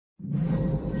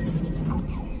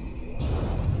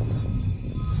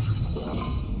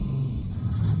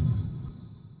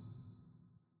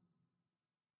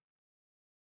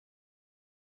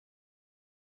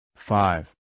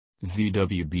5.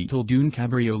 VW Beetle Dune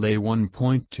Cabriolet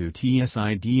 1.2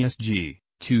 TSI DSG,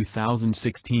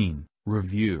 2016,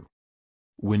 Review.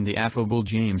 When the affable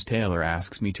James Taylor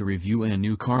asks me to review a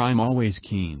new car, I'm always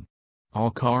keen.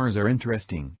 All cars are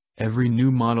interesting, every new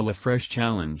model a fresh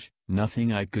challenge.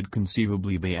 Nothing I could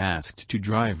conceivably be asked to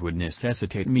drive would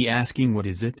necessitate me asking what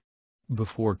is it?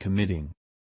 Before committing.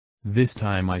 This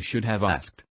time I should have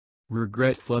asked.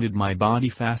 Regret flooded my body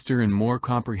faster and more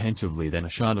comprehensively than a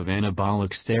shot of anabolic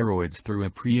steroids through a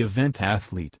pre-event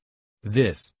athlete.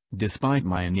 This, despite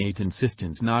my innate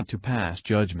insistence not to pass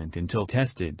judgment until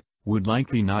tested, would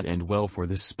likely not end well for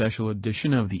this special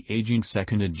edition of the aging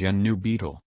second-gen new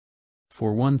Beetle.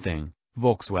 For one thing,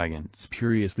 Volkswagen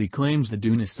spuriously claims the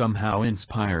Dune is somehow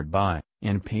inspired by,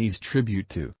 and pays tribute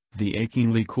to, the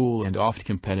achingly cool and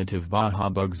oft-competitive Baja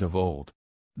bugs of old.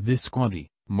 This squatty,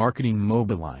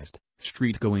 marketing-mobilized,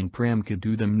 street-going pram could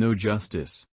do them no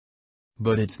justice.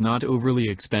 But it's not overly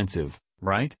expensive,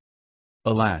 right?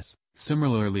 Alas,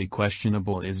 similarly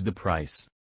questionable is the price.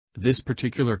 This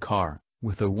particular car,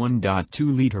 with a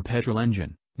 1.2-liter petrol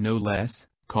engine, no less,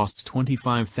 costs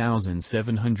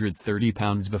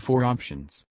 £25,730 before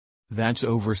options. That's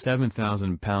over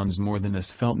 £7,000 more than a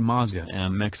svelte Mazda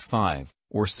MX-5,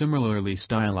 or similarly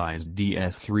stylized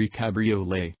DS3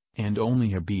 Cabriolet, and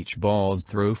only a beach ball's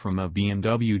throw from a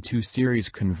BMW 2 Series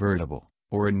convertible,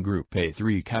 or in Group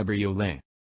A3 Cabriolet.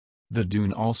 The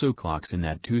Dune also clocks in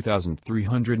at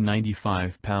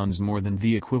 £2,395 more than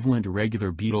the equivalent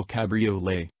regular Beetle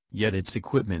Cabriolet, yet its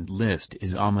equipment list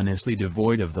is ominously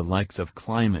devoid of the likes of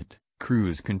climate,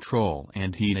 cruise control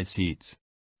and heated seats.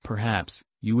 Perhaps,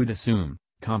 you would assume,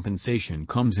 compensation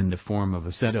comes in the form of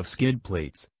a set of skid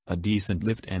plates, a decent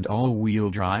lift and all-wheel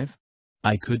drive?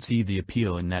 I could see the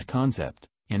appeal in that concept,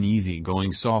 an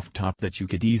easy-going soft top that you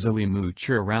could easily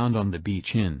mooch around on the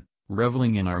beach in,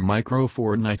 reveling in our micro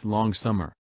for a night-long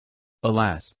summer.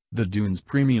 Alas, the Dune's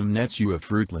premium nets you a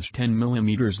fruitless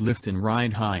 10mm lift in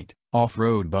ride height,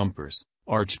 off-road bumpers,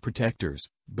 arch protectors,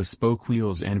 bespoke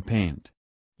wheels and paint.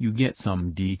 You get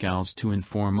some decals to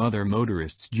inform other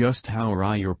motorists just how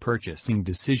awry your purchasing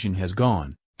decision has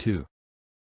gone, too.